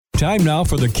Time now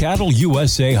for the Cattle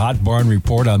USA Hot Barn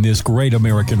Report on this great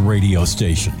American radio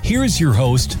station. Here's your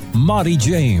host, Monty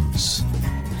James.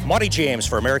 Monty James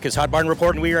for America's Hot Barn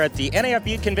Report, and we are at the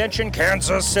NAFB Convention,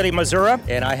 Kansas City, Missouri,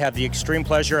 and I have the extreme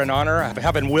pleasure and honor of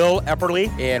having Will Epperly,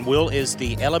 and Will is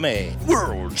the LMA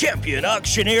World Champion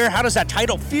Auctioneer. How does that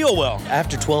title feel, Will?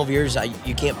 After 12 years,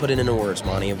 you can't put it into words,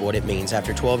 Monty, of what it means.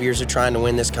 After 12 years of trying to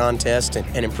win this contest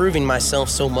and improving myself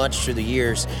so much through the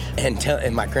years,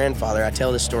 and my grandfather, I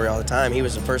tell this story all the time, he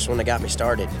was the first one that got me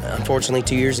started. Unfortunately,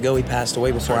 2 years ago, he passed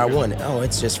away before I won. Oh,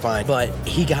 it's just fine. But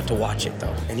he got to watch it,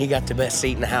 though, and he got the best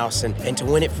seat in the house. And to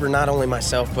win it for not only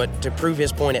myself, but to prove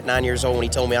his point at 9 years old when he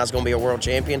told me I was going to be a world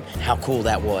champion, how cool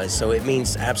that was. So it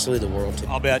means absolutely the world to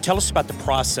me. I'll bet. Tell us about the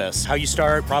process. How you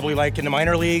start, probably like in the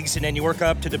minor leagues, and then you work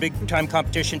up to the big-time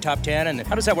competition, top 10. And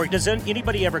how does that work? Does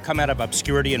anybody ever come out of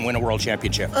obscurity and win a world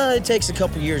championship? It takes a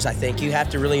couple years, I think. You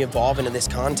have to really evolve into this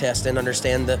contest and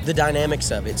understand the dynamics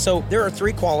of it. So there are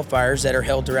 3 qualifiers that are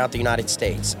held throughout the United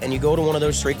States. And you go to one of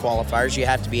those 3 qualifiers, you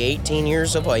have to be 18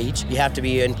 years of age, you have to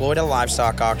be employed at a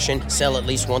livestock auction, sell at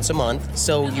least once a month.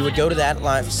 So you would go to that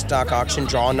livestock auction,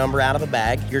 draw a number out of a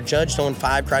bag. You're judged on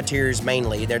 5 criteria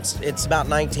mainly. It's about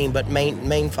 19, but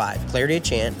main 5. Clarity of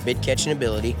chant, bid catching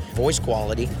ability, voice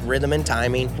quality, rhythm and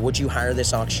timing, would you hire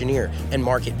this auctioneer, and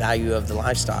market value of the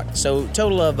livestock. So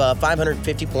total of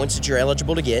 550 points that you're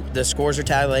eligible to get. The scores are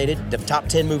tabulated. The top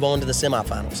 10 move on to the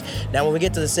semifinals. Now when we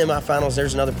get to the semifinals,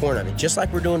 there's another point of it. Just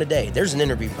like we're doing today, there's an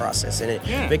interview process in it.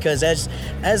 Because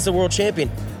as the world champion,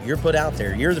 you're put out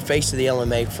there. You're the face of the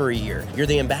LMA for a year. You're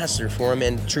the ambassador for them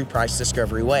in true price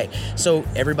discovery way. So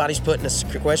everybody's put in a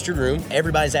sequestered room.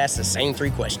 Everybody's asked the same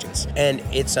 3 questions. And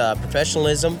it's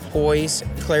professionalism, poise,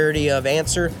 clarity of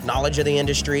answer, knowledge of the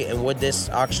industry, and would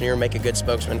this auctioneer make a good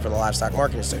spokesman for the Livestock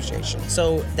Marketing Association?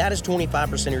 So that is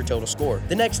 25% of your total score.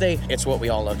 The next day, it's what we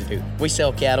all love to do. We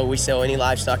sell cattle. We sell any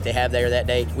livestock they have there that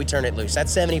day. We turn it loose.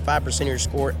 That's 75% of your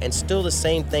score, and still the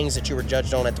same things that you were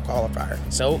judged on at the qualifier.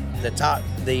 So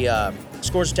the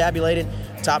scores tabulated,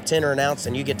 top 10 are announced,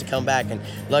 and you get to come back. And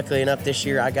luckily enough, this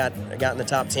year I got in the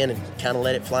top 10 and kind of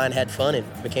let it fly and had fun and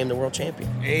became the world champion.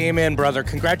 Amen, brother.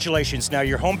 Congratulations. Now,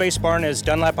 your home-based barn is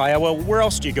Dunlap, Iowa. Where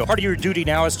else do you go? Part of your duty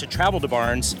now is to travel to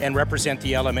barns and represent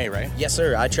the LMA, right? Yes,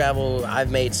 sir. I travel.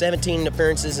 I've made 17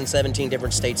 appearances in 17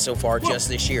 different states so far just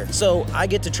this year. So I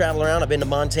get to travel around. I've been to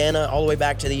Montana all the way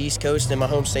back to the East Coast in my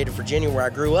home state of Virginia where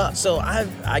I grew up. So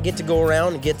I get to go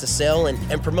around and get to sell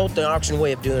and promote the auction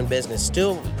way of doing business.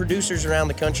 Still, producers around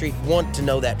the country want to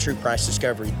know that true price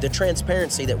discovery, the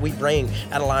transparency that we bring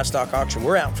at a livestock auction.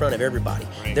 We're out in front of everybody.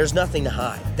 There's nothing to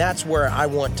hide. That's where I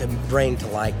want to bring to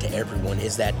light to everyone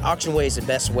is that auction way is the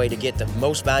best way to get the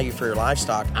most value for your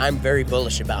livestock. I'm very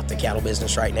bullish about the cattle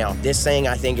business right now. This thing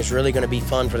I think is really going to be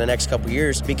fun for the next couple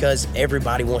years because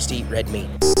everybody wants to eat red meat.